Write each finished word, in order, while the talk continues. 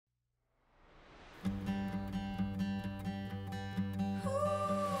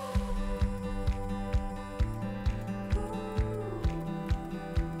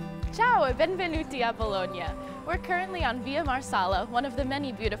Ciao e benvenuti a Bologna. We're currently on Via Marsala, one of the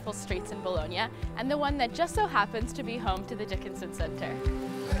many beautiful streets in Bologna, and the one that just so happens to be home to the Dickinson Center.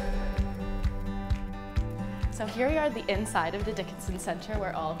 So here we are at the inside of the Dickinson Center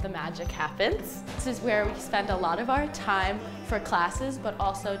where all of the magic happens. This is where we spend a lot of our time for classes, but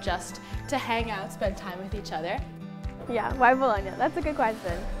also just to hang out, spend time with each other. Yeah, why Bologna? That's a good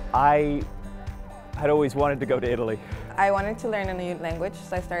question. I had always wanted to go to Italy. I wanted to learn a new language,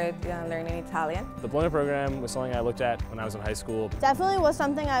 so I started learning Italian. The Bologna program was something I looked at when I was in high school. Definitely was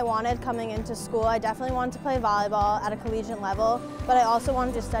something I wanted coming into school. I definitely wanted to play volleyball at a collegiate level, but I also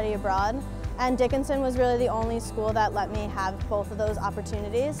wanted to study abroad. And Dickinson was really the only school that let me have both of those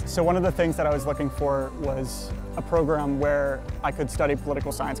opportunities. So one of the things that I was looking for was a program where I could study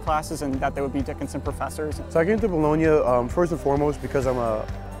political science classes and that they would be Dickinson professors. So I came to Bologna first and foremost because I'm a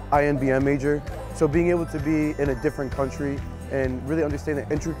INBM major. So being able to be in a different country and really understand the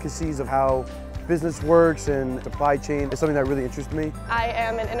intricacies of how business works and supply chain is something that really interests me. I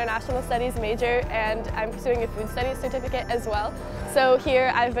am an international studies major and I'm pursuing a food studies certificate as well. So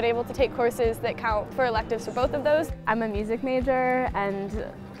here I've been able to take courses that count for electives for both of those. I'm a music major and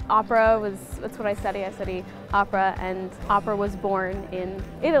opera that's what I study. I study opera, and opera was born in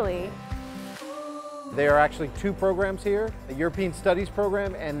Italy. There are actually two programs here, the European Studies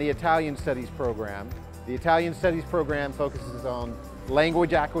program and the Italian Studies program. The Italian Studies program focuses on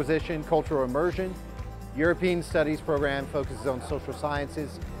language acquisition, cultural immersion. European Studies program focuses on social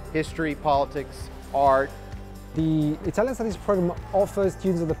sciences, history, politics, art. The Italian Studies program offers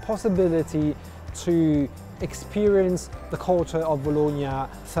students the possibility to experience the culture of Bologna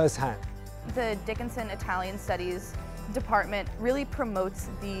firsthand. The Dickinson Italian Studies department really promotes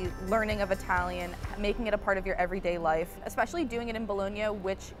the learning of Italian, making it a part of your everyday life, especially doing it in Bologna,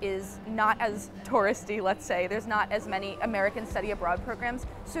 which is not as touristy, let's say. There's not as many American study abroad programs,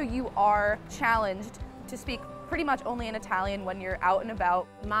 so you are challenged to speak pretty much only in Italian when you're out and about.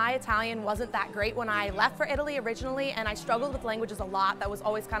 My Italian wasn't that great when I left for Italy originally, and I struggled with languages a lot. That was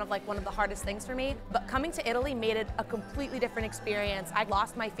always kind of like one of the hardest things for me. But coming to Italy made it a completely different experience. I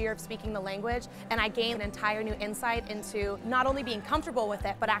lost my fear of speaking the language, and I gained an entire new insight into not only being comfortable with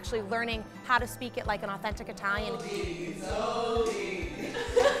it, but actually learning how to speak it like an authentic Italian.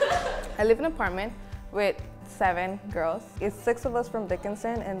 I live in an apartment with 7 girls. It's 6 of us from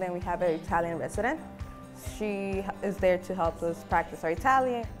Dickinson, and then we have an Italian resident. She is there to help us practice our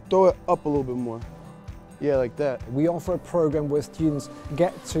Italian. Throw it up a little bit more. Yeah, like that. We offer a program where students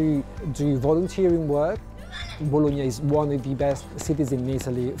get to do volunteering work. Bologna is one of the best cities in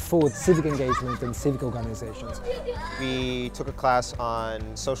Italy for civic engagement and civic organizations. We took a class on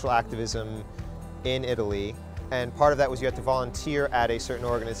social activism in Italy, and part of that was you had to volunteer at a certain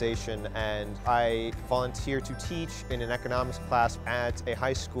organization, and I volunteered to teach in an economics class at a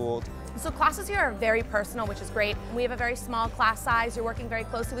high school. So classes here are very personal, which is great. We have a very small class size. You're working very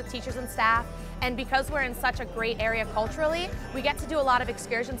closely with teachers and staff. And because we're in such a great area culturally, we get to do a lot of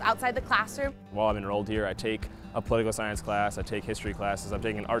excursions outside the classroom. While I'm enrolled here, I take a political science class, I take history classes, I'm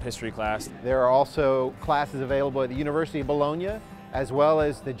taking an art history class. There are also classes available at the University of Bologna, as well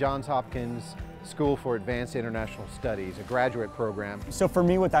as the Johns Hopkins School for Advanced International Studies, a graduate program. So for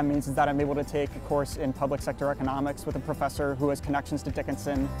me, what that means is that I'm able to take a course in public sector economics with a professor who has connections to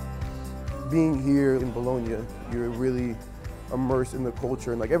Dickinson. Being here in Bologna, you're really immersed in the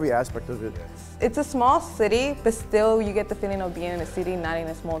culture and like every aspect of it. It's a small city, but still you get the feeling of being in a city, not in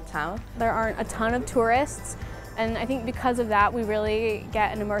a small town. There aren't a ton of tourists, and I think because of that we really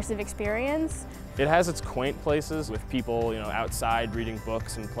get an immersive experience. It has its quaint places with people, outside reading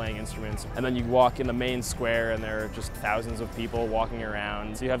books and playing instruments. And then you walk in the main square and there are just thousands of people walking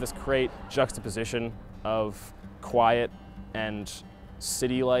around. So you have this great juxtaposition of quiet and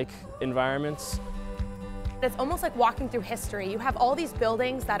city-like environments. It's almost like walking through history. You have all these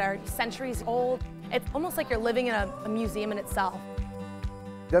buildings that are centuries old. It's almost like you're living in a museum in itself.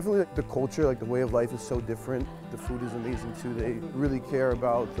 Definitely the culture, like the way of life is so different. The food is amazing too. They really care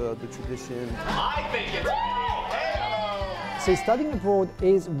about the tradition. I think it's So studying abroad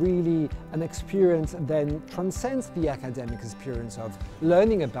is really an experience that then transcends the academic experience of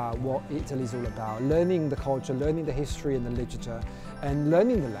learning about what Italy is all about, learning the culture, learning the history and the literature, and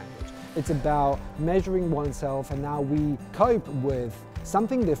learning the language. It's about measuring oneself, and now we cope with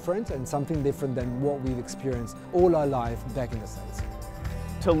something different and something different than what we've experienced all our life back in the States.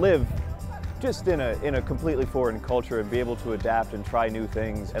 To live just in a completely foreign culture and be able to adapt and try new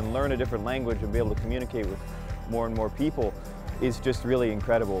things and learn a different language and be able to communicate with more and more people is just really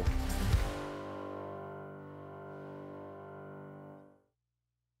incredible.